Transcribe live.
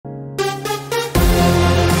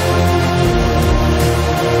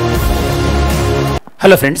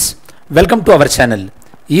Hello friends, welcome to our channel.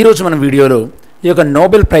 ఈరోజు మన వీడియోలో ఈ యొక్క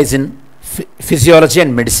Nobel prize in physiology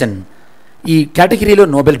and medicine ఈ కేటగిరీలో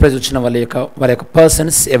నోబెల్ ప్రైజ్ వచ్చిన వాళ్ళ యొక్క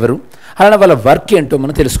పర్సన్స్ ఎవరు, అలానే వాళ్ళ వర్క్ ఏంటో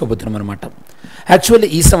మనం తెలుసుకోబోతున్నాం అనమాట. యాక్చువల్లీ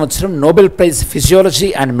ఈ సంవత్సరం నోబెల్ ప్రైజ్ ఫిజియాలజీ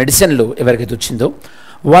అండ్ మెడిసిన్లో ఎవరికైతే వచ్చిందో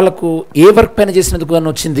వాళ్ళకు ఏ వర్క్ పైన చేసినందుకు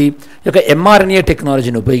అని వచ్చింది, ఈ యొక్క mRNA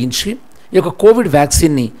టెక్నాలజీని ఉపయోగించి ఈ యొక్క కోవిడ్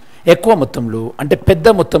వ్యాక్సిన్ని ఎక్కువ మొత్తంలో అంటే పెద్ద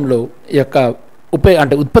మొత్తంలో ఈ యొక్క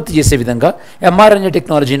ఉత్పత్తి చేసే విధంగా mRNA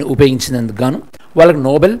టెక్నాలజీని ఉపయోగించినందుకు గాను వాళ్ళకి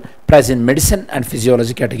Nobel prize in medicine and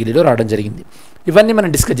physiology కేటగిరీలో రావడం జరిగింది. ఇవన్నీ మనం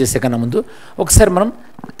డిస్కస్ చేసే కన్నా ముందు ఒకసారి మనం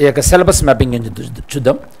ఈ యొక్క సిలబస్ మ్యాపింగ్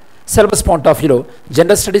చూద్దాం. సిలబస్ పాయింట్ ఆఫ్ వ్యూలో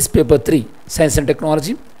general studies paper 3 science and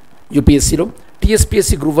technology యూపీఎస్సీలో,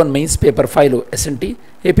 TSPSC group 1 mains paper 5లో SNT,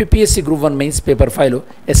 APPSC group 1 mains paper 5లో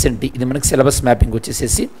SNT. ఇది మనకి సిలబస్ మ్యాపింగ్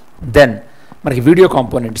వచ్చేసేసి దెన్ మనకి వీడియో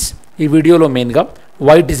కాంపోనెంట్స్. ఈ వీడియోలో మెయిన్గా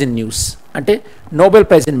వైట్ ఈజ్ ఇన్ న్యూస్ అంటే నోబెల్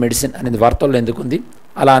ప్రైజ్ ఇన్ మెడిసిన్ అనేది వార్తల్లో ఎందుకుంది,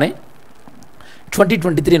 అలానే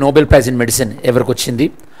 2023 నోబెల్ ప్రైజ్ ఇన్ మెడిసిన్ ఎవరికి వచ్చింది,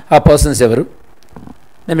 ఆ పర్సన్స్ ఎవరు.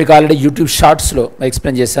 నేను మీకు ఆల్రెడీ యూట్యూబ్ షార్ట్స్లో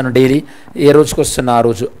ఎక్స్ప్లెయిన్ చేశాను. డైలీ ఏ రోజుకి వస్తున్న ఆ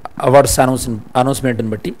రోజు అవార్డ్స్ అనౌన్స్మెంట్ని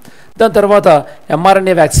బట్టి. దాని తర్వాత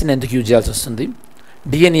mRNA వ్యాక్సిన్ ఎందుకు యూజ్ చేయాల్సి వస్తుంది,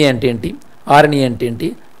 DNA అంటే ఏంటి, RNA అంటే ఏంటి,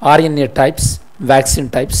 RNA టైప్స్, వ్యాక్సిన్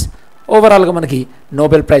టైప్స్, ఓవరాల్గా మనకి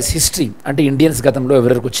నోబెల్ ప్రైజ్ హిస్టరీ అంటే ఇండియన్స్ గతంలో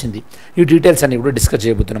ఎవరికి వచ్చింది, ఈ డీటెయిల్స్ అన్ని కూడా డిస్కస్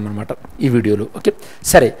చేయబోతున్నాం అనమాట ఈ వీడియోలో. ఓకే,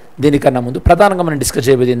 సరే. దీనికన్నా ముందు ప్రధానంగా మనం డిస్కస్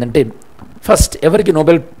చేయబోయేది ఏంటంటే ఫస్ట్ ఎవరికి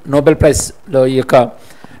నోబెల్ ప్రైజ్లో ఈ యొక్క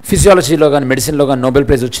ఫిజియాలజీలో కానీ మెడిసిన్లో కానీ నోబెల్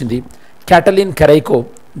ప్రైజ్ వచ్చింది, క్యాటలిన్ కెరైకో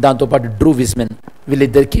దాంతోపాటు డ్రూ విజ్మెన్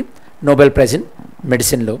వీళ్ళిద్దరికి నోబెల్ ప్రైజ్ ఇన్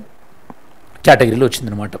మెడిసిన్లో కేటగిరీలో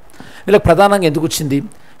వచ్చిందనమాట. వీళ్ళకి ప్రధానంగా ఎందుకు వచ్చింది,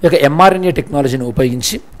 ఈ యొక్క mRNA టెక్నాలజీని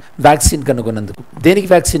ఉపయోగించి వ్యాక్సిన్ కనుగొన్నందుకు. దేనికి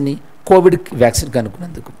వ్యాక్సిన్ని, కోవిడ్ వ్యాక్సిన్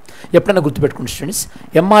కనుక్కున్నందుకు. ఎప్పుడైనా గుర్తుపెట్టుకోండి స్టూడెంట్స్,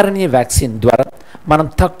 mRNA వ్యాక్సిన్ ద్వారా మనం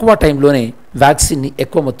తక్కువ టైంలోనే వ్యాక్సిన్ని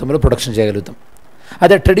ఎక్కువ మొత్తంలో ప్రొడక్షన్ చేయగలుగుతాం.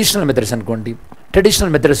 అదే ట్రెడిషనల్ మెథడ్స్ అనుకోండి,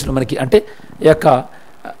 ట్రెడిషనల్ మెథడ్స్లో మనకి అంటే ఈ యొక్క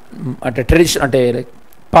అంటే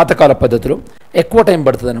పాతకాల పద్ధతిలో ఎక్కువ టైం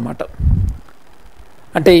పడుతుంది అన్నమాట.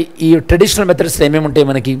 అంటే ఈ ట్రెడిషనల్ మెథడ్స్లో ఏమేమి ఉంటాయి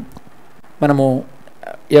మనకి, మనము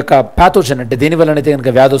ఈ యొక్క ప్యాథోజన్ అంటే దేనివల్లనైతే కనుక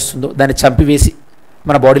వ్యాధి వస్తుందో దాన్ని చంపివేసి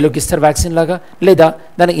మన బాడీలోకి ఇస్తారు వ్యాక్సిన్ లాగా, లేదా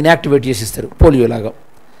దాన్ని ఇన్యాక్టివేట్ చేసి ఇస్తారు పోలియో లాగా.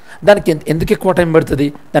 దానికి ఎందుకు ఎక్కువ టైం పడుతుంది,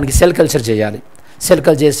 దానికి సెల్ కల్చర్ చేయాలి. సెల్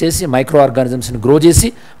కల్చర్ చేసి మైక్రో ఆర్గానిజమ్స్ని గ్రో చేసి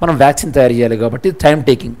మనం వ్యాక్సిన్ తయారు చేయాలి కాబట్టి టైం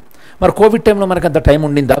టేకింగ్. మరి కోవిడ్ టైంలో మనకు అంత టైం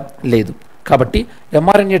ఉండిందా, లేదు. కాబట్టి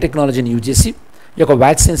mRNA టెక్నాలజీని యూజ్ చేసి ఈ యొక్క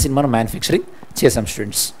వ్యాక్సిన్స్ని మనం మ్యానుఫ్యాక్చరింగ్ చేసాం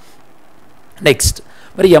స్టూడెంట్స్. నెక్స్ట్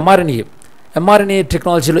మరి mRNA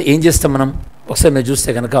టెక్నాలజీలో ఏం చేస్తాం మనం, ఒకసారి మీరు చూస్తే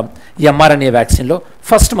కనుక ఈ mRNA వ్యాక్సిన్లో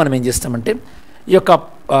ఫస్ట్ మనం ఏం చేస్తామంటే ఈ యొక్క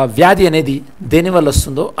వ్యాధి అనేది దేనివల్ల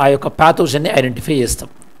వస్తుందో ఆ యొక్క ప్యాథోజన్ని ఐడెంటిఫై చేస్తాం.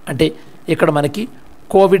 అంటే ఇక్కడ మనకి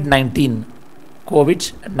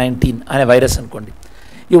కోవిడ్-19 అనే వైరస్ అనుకోండి.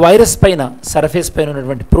 ఈ వైరస్ పైన సర్ఫేస్ పైన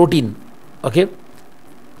ఉన్నటువంటి ప్రోటీన్, ఓకే,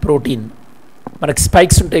 ప్రోటీన్ మనకి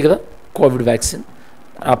స్పైక్స్ ఉంటాయి కదా కోవిడ్ వ్యాక్సిన్,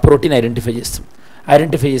 ఆ ప్రోటీన్ ఐడెంటిఫై చేస్తాం.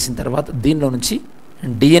 ఐడెంటిఫై చేసిన తర్వాత దీనిలో నుంచి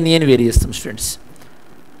DNAని వేరు చేస్తాం students.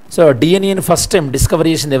 So DNAని first time discover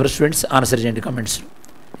చేసింది ఎవరు స్టూడెంట్స్, ఆన్సర్ చేయండి కామెంట్స్లో.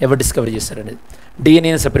 ఎవరు డిస్కవర్ చేస్తారనేది.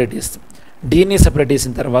 DNAని సపరేట్ చేస్తాం. DNA సపరేట్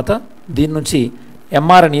చేసిన తర్వాత దీని నుంచి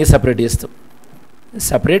mRNA సపరేట్ చేస్తాం.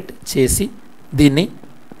 సపరేట్ చేసి దీన్ని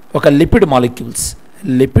ఒక లిపిడ్ మాలిక్యూల్స్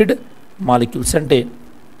అంటే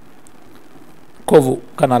కొవ్వు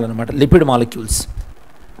కణాలు అనమాట, లిపిడ్ మాలిక్యూల్స్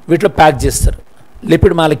వీటిలో ప్యాక్ చేస్తారు.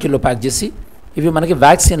 లిపిడ్ మాలిక్యూల్లో ప్యాక్ చేసి ఇవి మనకి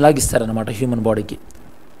వ్యాక్సిన్ లాగా ఇస్తారనమాట. హ్యూమన్ బాడీకి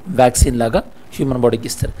వ్యాక్సిన్ లాగా హ్యూమన్ బాడీకి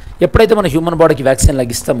ఇస్తారు. ఎప్పుడైతే మన హ్యూమన్ బాడీకి వ్యాక్సిన్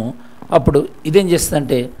లాగా ఇస్తామో అప్పుడు ఇదేం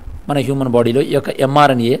చేస్తుందంటే మన హ్యూమన్ బాడీలో ఈ యొక్క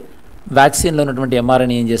mRNA వ్యాక్సిన్లో ఉన్నటువంటి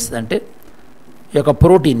mRNA ఏం చేస్తుందంటే ఈ యొక్క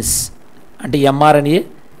ప్రోటీన్స్ అంటే mRNA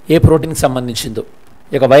ఏ ప్రోటీన్కి సంబంధించిందో,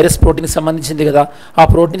 ఈ యొక్క వైరస్ ప్రోటీన్కి సంబంధించింది కదా, ఆ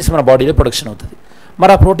ప్రోటీన్స్ మన బాడీలో ప్రొడక్షన్ అవుతుంది.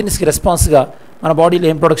 మరి ఆ ప్రోటీన్స్కి రెస్పాన్స్గా మన బాడీలో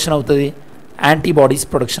ఏం ప్రొడక్షన్ అవుతుంది, యాంటీబాడీస్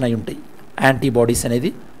ప్రొడక్షన్ అయి ఉంటాయి. యాంటీబాడీస్ అనేది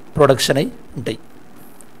ప్రొడక్షన్ అయి ఉంటాయి.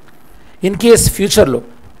 ఇన్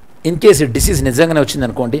కేస్ డిసీజ్ నిజంగానే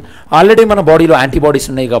వచ్చిందనుకోండి, ఆల్రెడీ మన బాడీలో యాంటీబాడీస్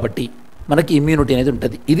ఉన్నాయి కాబట్టి మనకి ఇమ్యూనిటీ అనేది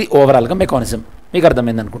ఉంటుంది. ఇది ఓవరాల్గా మెకానిజం, మీకు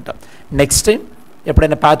అర్థమైంది అనుకుంటా. నెక్స్ట్ టైం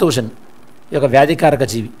ఎప్పుడైనా ప్యాథోజన్ ఈ యొక్క వ్యాధికారక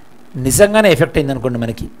జీవి నిజంగానే ఎఫెక్ట్ అయిందనుకోండి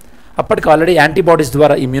మనకి, అప్పటికి ఆల్రెడీ యాంటీబాడీస్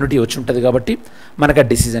ద్వారా ఇమ్యూనిటీ వచ్చి ఉంటుంది కాబట్టి మనకు ఆ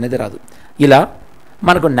డిసీజ్ అనేది రాదు. ఇలా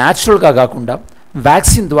మనకు న్యాచురల్గా కాకుండా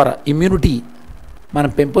వ్యాక్సిన్ ద్వారా ఇమ్యూనిటీ మనం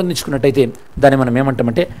పెంపొందించుకున్నట్టయితే దాన్ని మనం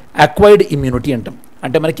ఏమంటామంటే అక్వైర్డ్ ఇమ్యూనిటీ అంటాం.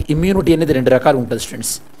 అంటే మనకి ఇమ్యూనిటీ అనేది 2 రకాలు ఉంటుంది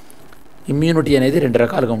స్టూడెంట్స్. ఇమ్యూనిటీ అనేది 2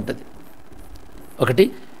 రకాలుగా ఉంటుంది. ఒకటి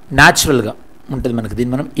న్యాచురల్గా ఉంటుంది మనకి,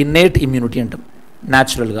 దీన్ని మనం ఇన్నేట్ ఇమ్యూనిటీ అంటాం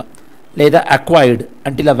న్యాచురల్గా, లేదా అక్వైర్డ్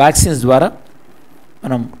అంటే ఇలా వ్యాక్సిన్స్ ద్వారా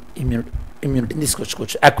మనం ఇమ్యూనిటీని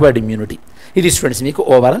తీసుకొచ్చుకోవచ్చు, అక్వైర్డ్ ఇమ్యూనిటీ. ఇది స్టూడెంట్స్ మీకు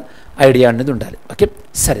ఓవరాల్ ఐడియా అనేది ఉండాలి. ఓకే,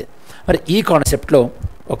 సరే. మరి ఈ కాన్సెప్ట్లో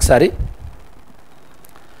ఒకసారి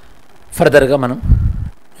ఫర్దర్గా మనం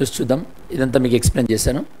చూద్దాం. ఇదంతా మీకు ఎక్స్ప్లెయిన్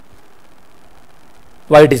చేశాను.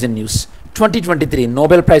 Why it is in news. 2023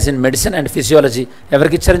 Nobel prize in medicine and physiology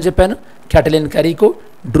ఎవరికి ఇచ్చారని చెప్పాను? క్యాటలిన్ కరీకో,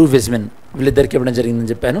 డ్రూ వెజ్మెన్, వీళ్ళిద్దరికి ఇవ్వడం జరిగిందని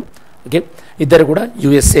చెప్పాను. ఓకే, ఇద్దరు కూడా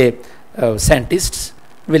యూఎస్ఏ సైంటిస్ట్స్.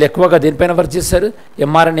 వీళ్ళు ఎక్కువగా దేనిపైన వర్క్ చేశారు?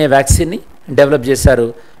 mRNA వ్యాక్సిన్ని డెవలప్ చేశారు.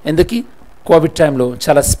 ఎందుకు? కోవిడ్ టైంలో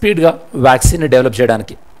చాలా స్పీడ్గా వ్యాక్సిన్ని డెవలప్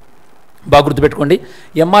చేయడానికి. బాగా గుర్తుపెట్టుకోండి,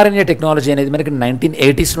 mRNA టెక్నాలజీ అనేది మనకి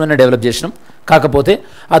 1980sలోనే డెవలప్ చేసినాం. కాకపోతే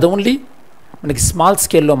అది ఓన్లీ మనకి స్మాల్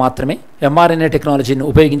స్కేల్లో మాత్రమే mRNA టెక్నాలజీని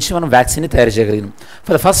ఉపయోగించి మనం వ్యాక్సిన్ని తయారు చేయగలిగినాం.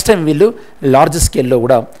 ఫర్ ద ఫస్ట్ టైం వీళ్ళు లార్జ్ స్కేల్లో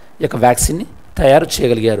కూడా ఈ యొక్క వ్యాక్సిన్ని తయారు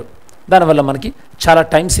చేయగలిగారు. దానివల్ల మనకి చాలా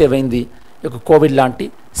టైం సేవ్ అయింది ఈ యొక్క కోవిడ్ లాంటి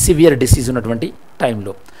సివియర్ డిసీజ్ ఉన్నటువంటి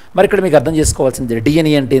టైంలో. మరి ఇక్కడ మీకు అర్థం చేసుకోవాల్సింది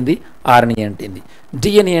DNA అంటే ఏంది, RNA అంటే ఏంది.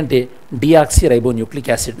 DNA అంటే డిఆక్సీ రైబోన్యూక్లిక్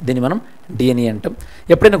యాసిడ్, దీన్ని మనం DNA అంటాం.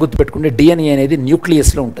 ఎప్పుడైనా గుర్తుపెట్టుకుంటే DNA అనేది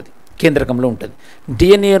న్యూక్లియస్లో ఉంటుంది, కేంద్రకంలో ఉంటుంది.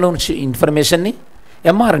 DNAలో నుంచి ఇన్ఫర్మేషన్ని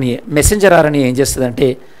mRNA మెసెంజర్ RNA ఏం చేస్తుందంటే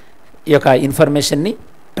ఈ యొక్క ఇన్ఫర్మేషన్ని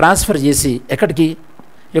ట్రాన్స్ఫర్ చేసి ఎక్కడికి,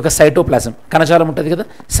 ఈ యొక్క సైటోప్లాజం, కణజాలం ఉంటుంది కదా,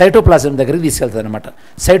 సైటోప్లాజం దగ్గరికి తీసుకెళ్తుంది అనమాట.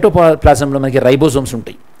 సైటోప్లాజంలో మనకి రైబోజోమ్స్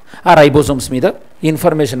ఉంటాయి. ఆ రైబోజోమ్స్ మీద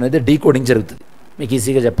ఇన్ఫర్మేషన్ అనేది డీకోడింగ్ జరుగుతుంది. మీకు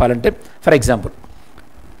ఈజీగా చెప్పాలంటే ఫర్ ఎగ్జాంపుల్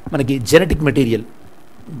మనకి genetic material,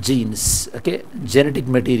 jeans, okay, genetic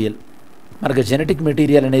material, మనకి జెనెటిక్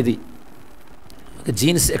మెటీరియల్ అనేది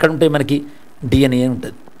జీన్స్ ఎక్కడ ఉంటాయి? మనకి DNA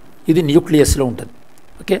ఉంటుంది. ఇది న్యూక్లియస్లో ఉంటుంది.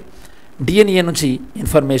 ఓకే, DNA నుంచి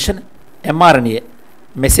ఇన్ఫర్మేషన్ mRNA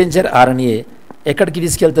మెసెంజర్ RNA ఎక్కడికి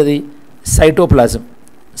తీసుకెళ్తుంది?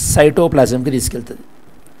 సైటోప్లాజంకి తీసుకెళ్తుంది.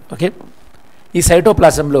 ఓకే, ఈ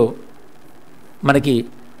సైటోప్లాజంలో మనకి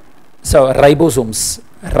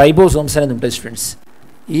రైబోజోమ్స్ అనేది ఉంటుంది స్టూడెంట్స్.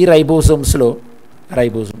 ఈ రైబోజోమ్స్లో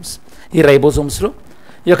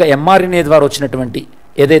ఈ యొక్క mRNA ద్వారా వచ్చినటువంటి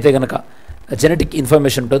ఏదైతే కనుక జెనెటిక్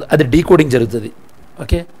ఇన్ఫర్మేషన్ ఉంటుందో అది డీకోడింగ్ జరుగుతుంది.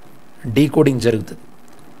 ఓకే, డీకోడింగ్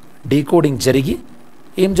జరిగి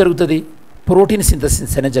ఏం జరుగుతుంది? ప్రోటీన్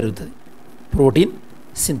సింథసిస్ అనేది జరుగుతుంది. ప్రోటీన్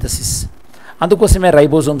సింథసిస్, అందుకోసమే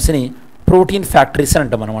రైబోజోమ్స్ని ప్రోటీన్ ఫ్యాక్టరీస్ అని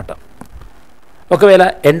అంటాం అనమాట. ఒకవేళ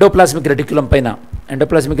ఎండోప్లాస్మిక్ రెటిక్యులం పైన,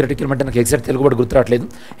 ఎండోప్లాస్మిక్ రెటిక్యులం అంటే నాకు ఎగ్జాక్ట్ తెలుగు కూడా గుర్తురావట్లేదు,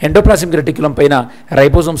 ఎండోప్లాస్మిక్ రెటిక్యులం పైన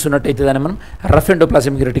రైబోజోమ్స్ ఉన్నట్టయితే దాన్ని మనం రఫ్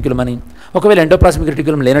ఎండోప్లాస్మిక్ రెటిక్యులం అని, ఒకవేళ ఎండోప్లాస్మిక్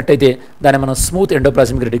రెటిక్యులం లేనట్టయితే దాన్ని మనం స్మూత్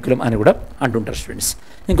ఎండోప్లాస్మిక్ రెటిక్యులం అని కూడా అంటుంటారు స్టూడెంట్స్.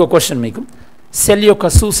 ఇంకో క్వశ్చన్ మీకు, సెల్ యొక్క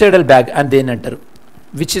సూసైడల్ బ్యాగ్ అని దేన్ని అంటారు?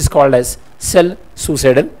 Which is called as cell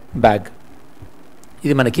suicidal bag.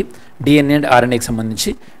 ఇది మనకి DNA అండ్ RNAకి సంబంధించి.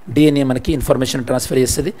 DNA మనకి ఇన్ఫర్మేషన్ ట్రాన్స్ఫర్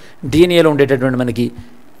చేస్తుంది. DNAలో ఉండేటటువంటి మనకి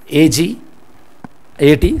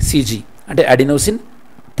ATCG అంటే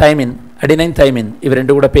అడినైన్ థైమిన్, ఇవి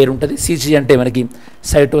రెండు కూడా పేరు ఉంటుంది. CG అంటే మనకి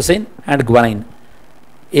cytosine and గ్వనైన్,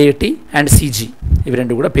 AT and CG ఇవి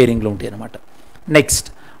రెండు కూడా పేరింగ్లో ఉంటాయి అన్నమాట. Next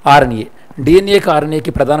RNA. DNAకి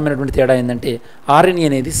RNAకి ప్రధానమైనటువంటి తేడా ఏంటంటే RNA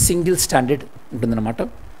అనేది సింగిల్ స్టాండర్డ్ ఉంటుందన్నమాట.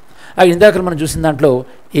 ఇందాక మనం చూసిన దాంట్లో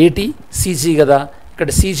ATCG కదా, ఇక్కడ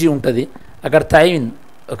CG ఉంటుంది, అక్కడ థైమిన్.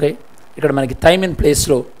 ఓకే, ఇక్కడ మనకి థైమిన్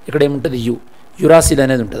ప్లేస్లో ఇక్కడ ఏముంటుంది? యురాసిల్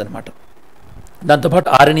అనేది ఉంటుంది అనమాట. దాంతోపాటు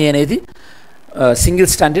RNA అనేది సింగిల్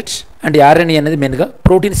స్టాండర్డ్స్ అండ్ RNA అనేది మెయిన్గా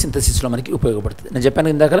ప్రోటీన్ సింథసిస్లో మనకి ఉపయోగపడుతుంది. నేను చెప్పాను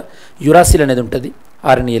ఇందాక యురాసిల్ అనేది ఉంటుంది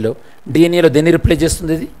RNAలో. DNAలో దేన్ని రిప్లేస్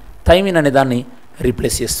చేస్తుంది? ఇది థైమిన్ అనే దాన్ని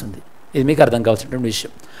రీప్లేస్ చేస్తుంది. ఇది మీకు అర్థం కావాల్సినటువంటి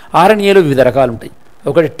విషయం. RNAలో వివిధ రకాలు ఉంటాయి.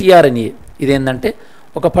 ఒకటి tRNA, ఇదేంటంటే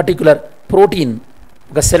ఒక పర్టికులర్ ప్రోటీన్,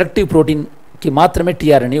 ఒక సెలెక్టివ్ ప్రోటీన్కి మాత్రమే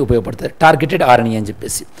tRNA ఉపయోగపడుతుంది, టార్గెటెడ్ RNA అని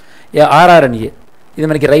చెప్పేసి. rRNA ఇది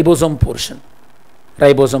మనకి రైబోజోమ్ పోర్షన్,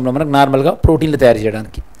 రైబోజోమ్లో మనకు నార్మల్గా ప్రోటీన్లు తయారు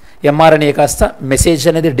చేయడానికి. mRNA కాస్త మెసేజ్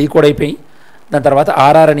అనేది డీకోడ్ అయిపోయి దాని తర్వాత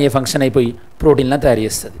rRNA ఫంక్షన్ అయిపోయి ప్రోటీన్లను తయారు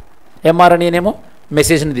చేస్తుంది. mRNAనేమో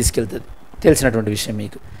మెసేజ్ని తీసుకెళ్తుంది, తెలిసినటువంటి విషయం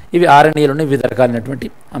మీకు. ఇవి RNAలోని వివిధ రకాలైనటువంటి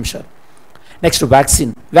అంశాలు. నెక్స్ట్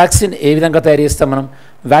వ్యాక్సిన్ ఏ విధంగా తయారు చేస్తాం మనం?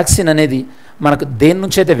 వ్యాక్సిన్ అనేది మనకు దేని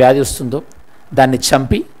నుంచి అయితే వ్యాధి వస్తుందో దాన్ని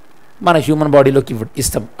చంపి మన హ్యూమన్ బాడీలోకి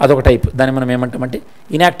ఇస్తాం, అదొక టైప్. దాన్ని మనం ఏమంటామంటే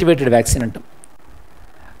ఇన్యాక్టివేటెడ్ వ్యాక్సిన్ అంటాం.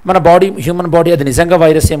 మన హ్యూమన్ బాడీ అది నిజంగా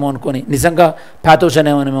వైరస్ ఏమో అనుకొని, నిజంగా ప్యాథోజన్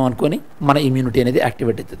ఏమో అనుకొని మన ఇమ్యూనిటీ అనేది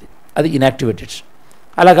యాక్టివేట్ అవుతుంది, అది ఇన్యాక్టివేటెడ్.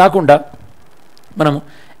 అలా కాకుండా మనం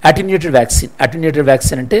అటెన్యూటెడ్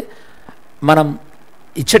వ్యాక్సిన్ అంటే మనం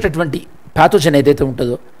ఇచ్చేటటువంటి ప్యాథోజన్ ఏదైతే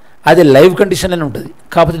ఉంటుందో అది లైవ్ కండిషన్లోనే ఉంటుంది,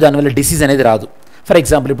 కాకపోతే దానివల్ల డిసీజ్ అనేది రాదు. ఫర్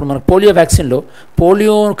ఎగ్జాంపుల్ ఇప్పుడు మనకు పోలియో వ్యాక్సిన్లో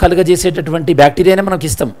పోలియో కలుగజేసేటటువంటి బ్యాక్టీరియానే మనకి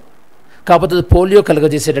ఇస్తాం, కాకపోతే పోలియో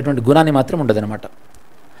కలుగజేసేటటువంటి గుణాన్ని మాత్రం ఉండదన్నమాట.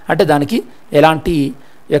 అంటే దానికి ఎలాంటి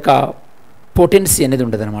యొక్క పొటెన్సీ అనేది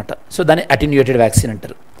ఉండదన్నమాట. సో దాన్ని అటెన్యూటెడ్ వ్యాక్సిన్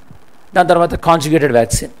అంటారు. దాని తర్వాత కాంజుగేటెడ్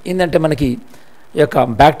వ్యాక్సిన్ ఏంటంటే మనకి ఈ యొక్క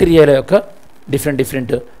బ్యాక్టీరియాల యొక్క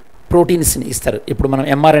డిఫరెంట్ ప్రోటీన్స్ని ఇస్తారు. ఇప్పుడు మనం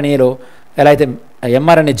mRNAలో ఎలా అయితే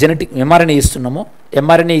ఎంఆర్ఎన్ఏ ఇస్తున్నామో,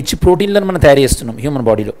 ఎంఆర్ఎన్ఏ ఇచ్చి ప్రోటీన్లను మనం తయారు చేస్తున్నాం హ్యూమన్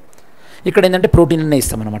బాడీలో. ఇక్కడ ఏంటంటే ప్రోటీన్లనే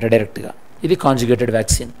ఇస్తామన్నమాట డైరెక్ట్గా. ఇది కాంజుగేటెడ్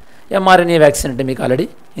వ్యాక్సిన్. ఎంఆర్ఎన్ఏ వ్యాక్సిన్ అంటే మీకు ఆల్రెడీ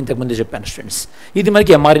ఇంతకుముందు చెప్పాను స్టూడెంట్స్. ఇది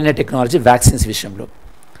మనకి ఎంఆర్ఎన్ఏ టెక్నాలజీ వ్యాక్సిన్స్ విషయంలో.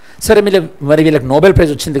 సరే, మరి వీళ్ళకి నోబెల్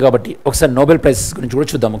ప్రైజ్ వచ్చింది కాబట్టి ఒకసారి నోబెల్ ప్రైజెస్ గురించి కూడా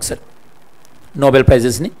చూద్దాం. ఒకసారి నోబెల్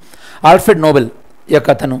ప్రైజెస్ని ఆల్ఫ్రెడ్ నోబెల్ యొక్క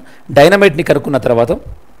అతను డైనమైట్ని కనుక్కున్న తర్వాత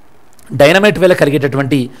డైనమైట్ వల్ల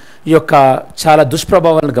కలిగేటటువంటి ఈ యొక్క చాలా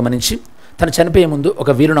దుష్ప్రభావాలను గమనించి తను చనిపోయే ముందు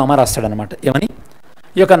ఒక వీలునామా రాస్తాడనమాట. ఏమని?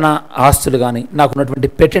 ఈ యొక్క నా ఆస్తులు కానీ నాకున్నటువంటి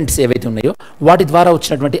పేటెంట్స్ ఏవైతే ఉన్నాయో వాటి ద్వారా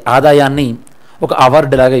వచ్చినటువంటి ఆదాయాన్ని ఒక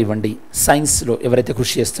అవార్డు లాగా ఇవ్వండి. సైన్స్లో ఎవరైతే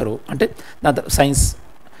కృషి చేస్తారో, అంటే సైన్స్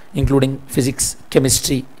ఇంక్లూడింగ్ ఫిజిక్స్,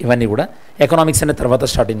 కెమిస్ట్రీ, ఇవన్నీ కూడా. ఎకనామిక్స్ అనే తర్వాత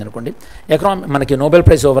స్టార్ట్ అయింది అనుకోండి. మనకి నోబెల్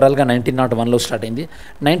ప్రైజ్ ఓవరాల్గా 1901లో స్టార్ట్ అయింది.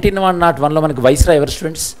 1901లో మనకి వైస్రాయ్ ఎవరు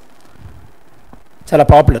స్టూడెంట్స్? చాలా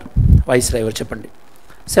పాపులర్ వైస్రాయ్ ఎవరు చెప్పండి?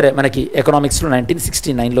 సరే, మనకి ఎకనామిక్స్లో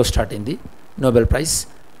 1969లో స్టార్ట్ అయింది నోబెల్ ప్రైజ్.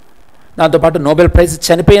 దాంతోపాటు నోబెల్ ప్రైజ్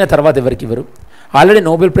చనిపోయిన తర్వాత ఎవరికి ఇవ్వరు. ఆల్రెడీ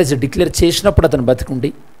నోబెల్ ప్రైజ్ డిక్లేర్ చేసినప్పుడు అతను బతికుండి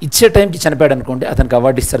ఇచ్చే టైంకి చనిపోయాడు అనుకోండి, అతనికి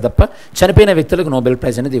అవార్డు ఇస్తారు తప్ప చనిపోయిన వ్యక్తులకు నోబెల్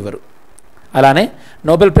ప్రైజ్ అనేది ఇవ్వరు. అలానే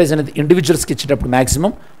నోబెల్ ప్రైజ్ అనేది ఇండివిజువల్స్కి ఇచ్చేటప్పుడు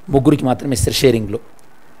మ్యాక్సిమం 3 మాత్రమే ఇస్తారు షేరింగ్లో.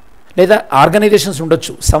 లేదా ఆర్గనైజేషన్స్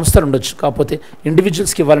ఉండొచ్చు, సంస్థలు ఉండొచ్చు, కాకపోతే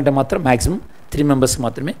ఇండివిజువల్స్కి ఇవ్వాలంటే మాత్రం మ్యాక్సిమం 3 మెంబర్స్కి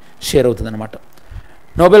మాత్రమే షేర్ అవుతుంది అనమాట.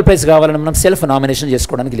 నోబెల్ ప్రైజ్ కావాలని మనం సెల్ఫ్ నామినేషన్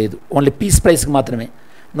చేసుకోవడానికి లేదు. ఓన్లీ పీస్ ప్రైజ్కి మాత్రమే,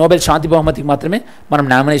 నోబెల్ శాంతి బహుమతికి మాత్రమే మనం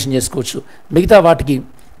నామినేషన్ చేసుకోవచ్చు. మిగతా వాటికి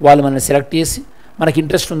వాళ్ళు మనల్ని సెలెక్ట్ చేసి మనకి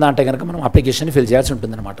ఇంట్రెస్ట్ ఉందా అంటే కనుక మనం అప్లికేషన్ ఫిల్ చేయాల్సి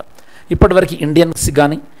ఉంటుందన్నమాట. ఇప్పటివరకు ఇండియన్స్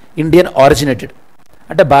కానీ, ఇండియన్ ఆరిజినేటెడ్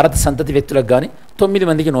అంటే భారత సంతతి వ్యక్తులకు కానీ 9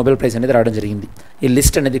 మందికి నోబెల్ ప్రైజ్ అనేది రావడం జరిగింది. ఈ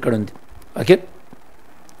లిస్ట్ అనేది ఇక్కడ ఉంది. Okay,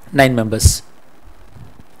 9 members.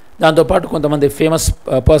 దాంతోపాటు కొంతమంది ఫేమస్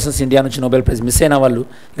పర్సన్స్ ఇండియా నుంచి నోబెల్ ప్రైజ్ మిస్ అయిన వాళ్ళు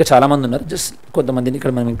ఇక చాలామంది ఉన్నారు. జస్ట్ కొంతమందిని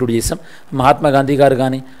ఇక్కడ మనం ఇంక్లూడ్ చేసాం. మహాత్మా గాంధీ గారు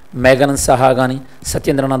కానీ, మేఘానంద్ సహా కానీ,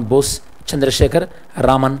 Satyendranath Bose, Chandrasekhar,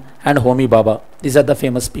 Raman and Homi Baba. These are the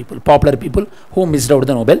famous people, popular people who missed out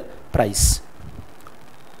the Nobel prize.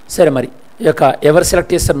 సరే, మరి ఈ యొక్క ఎవరు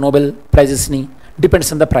సెలెక్ట్ చేస్తారు Nobel ప్రైజెస్ని? Depends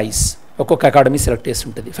on the praise. ఒక్కొక్క అకాడమీ సెలెక్ట్ చేసి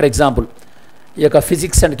ఉంటుంది. ఫర్ ఎగ్జాంపుల్, ఈ యొక్క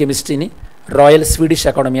physics and కెమిస్ట్రీని royal Swedish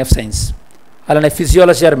academy of science, అలానే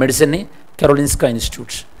physiology are మెడిసిన్ని కెరోలిన్స్కా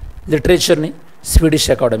institutes, లిటరేచర్ని Swedish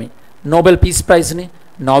academy, Nobel peace ప్రైజ్ని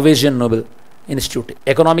Norwegian Nobel institute,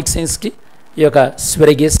 economic సైన్స్కి ఈ యొక్క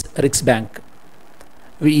స్వెరిగేస్ రిక్స్ బ్యాంక్,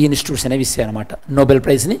 ఈ ఇన్స్టిట్యూట్స్ అనేవి ఇస్తాయి అన్నమాట. నోబెల్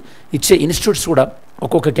ప్రైజ్ని ఇచ్చే ఇన్స్టిట్యూట్స్ కూడా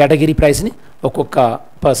ఒక్కొక్క కేటగిరీ ప్రైజ్ని ఒక్కొక్క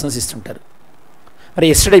పర్సన్స్ ఇస్తుంటారు. మరి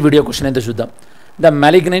ఎస్టర్డే వీడియో క్వశ్చన్ ఏంటో చూద్దాం. The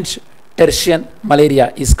malignant టెర్షియన్ malaria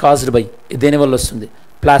is caused by, దేనివల్ల వస్తుంది?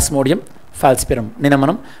 ప్లాస్మోడియం ఫాల్సిపెరమ్. నిన్న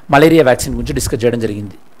మనం మలేరియా వ్యాక్సిన్ గురించి డిస్కస్ చేయడం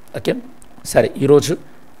జరిగింది. ఓకే, సరే, ఈరోజు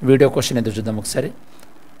వీడియో క్వశ్చన్ ఏంటో చూద్దాం ఒకసారి.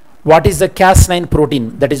 What is the Cas9 protein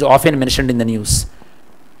that is often mentioned in the news?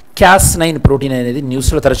 Cas9 protein అనేది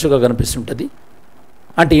న్యూస్లో తరచుగా కనిపిస్తుంటుంది.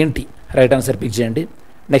 అంటే ఏంటి? రైట్ ఆన్సర్ పిక్ చేయండి.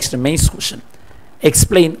 Next mains question,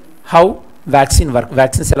 explain how vaccine work.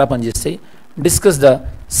 Vaccines ఎలా పనిచేస్తాయి? Discuss the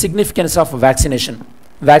significance of vaccination.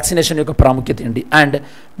 Vaccination యొక్క ప్రాముఖ్యత ఏంటి? And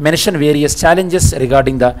mention various challenges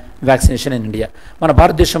regarding the vaccination in India. మన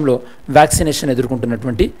భారతదేశంలో వ్యాక్సినేషన్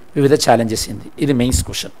ఎదుర్కొంటున్నటువంటి వివిధ ఛాలెంజెస్ ఏంటి? ఇది మెయిన్స్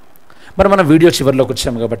క్వశ్చన్. మరి మనం వీడియో చివరిలోకి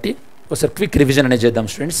వచ్చాము కాబట్టి ఒకసారి క్విక్ రివిజన్ అనేది చేద్దాం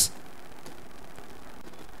స్టూడెంట్స్.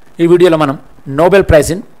 ఈ వీడియోలో మనం Nobel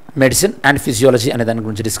prize in medicine and physiology అనే దాని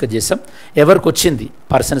గురించి డిస్కస్ చేసాం. ఎవరికి వచ్చింది?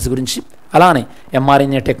 పర్సన్స్ గురించి. అలానే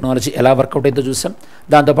mRNA టెక్నాలజీ ఎలా వర్కౌట్ అయిందో చూసాం.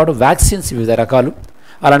 దాంతోపాటు వ్యాక్సిన్స్ వివిధ రకాలు,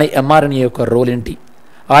 అలానే mRNA యొక్క రోల్ ఏంటి,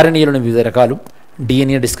 RNAలోని వివిధ రకాలు,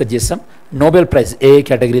 DNA డిస్కస్ చేసాం. నోబెల్ ప్రైజ్ ఏ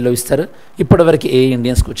కేటగిరీలో ఇస్తారు, ఇప్పటివరకు ఏ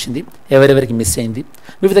ఇండియన్స్కి వచ్చింది, ఎవరెవరికి మిస్ అయింది,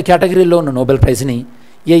 వివిధ కేటగిరీలో ఉన్న నోబెల్ ప్రైజ్ని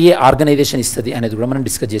ఏ ఆర్గనైజేషన్ ఇస్తుంది అనేది కూడా మనం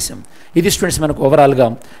డిస్కస్ చేసాం. ఇది స్టూడెంట్స్ మనకు ఓవరాల్గా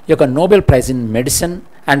ఈ యొక్క Nobel prize in medicine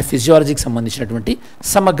and ఫిజియాలజీకి సంబంధించినటువంటి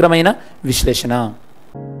సమగ్రమైన విశ్లేషణ.